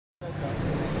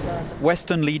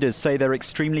Western leaders say they're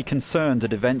extremely concerned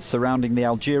at events surrounding the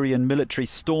Algerian military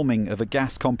storming of a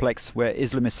gas complex where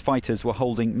Islamist fighters were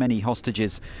holding many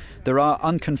hostages. There are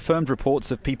unconfirmed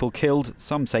reports of people killed,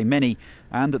 some say many,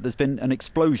 and that there's been an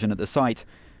explosion at the site.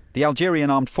 The Algerian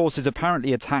armed forces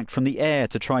apparently attacked from the air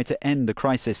to try to end the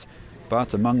crisis.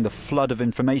 But among the flood of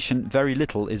information, very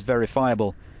little is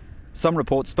verifiable. Some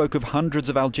reports spoke of hundreds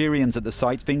of Algerians at the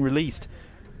site being released.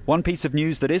 One piece of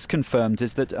news that is confirmed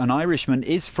is that an Irishman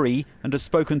is free and has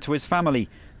spoken to his family.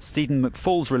 Stephen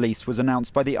McFaul's release was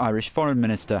announced by the Irish Foreign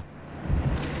Minister.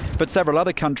 But several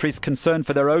other countries concerned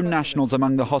for their own nationals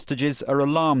among the hostages are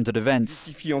alarmed at events.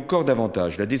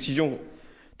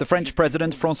 The French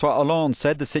President François Hollande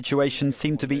said the situation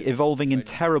seemed to be evolving in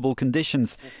terrible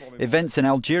conditions. Events in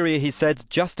Algeria, he said,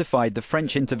 justified the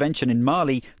French intervention in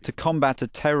Mali to combat a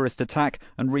terrorist attack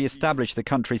and re-establish the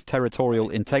country's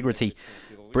territorial integrity.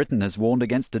 Britain has warned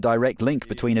against a direct link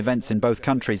between events in both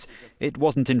countries. It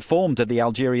wasn't informed of the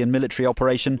Algerian military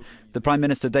operation. The Prime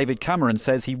Minister David Cameron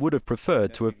says he would have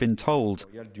preferred to have been told.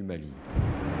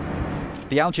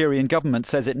 The Algerian government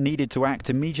says it needed to act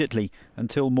immediately.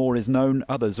 Until more is known,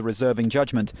 others are reserving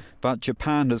judgment. But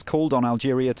Japan has called on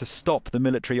Algeria to stop the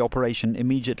military operation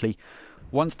immediately.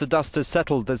 Once the dust has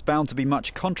settled, there's bound to be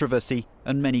much controversy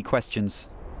and many questions.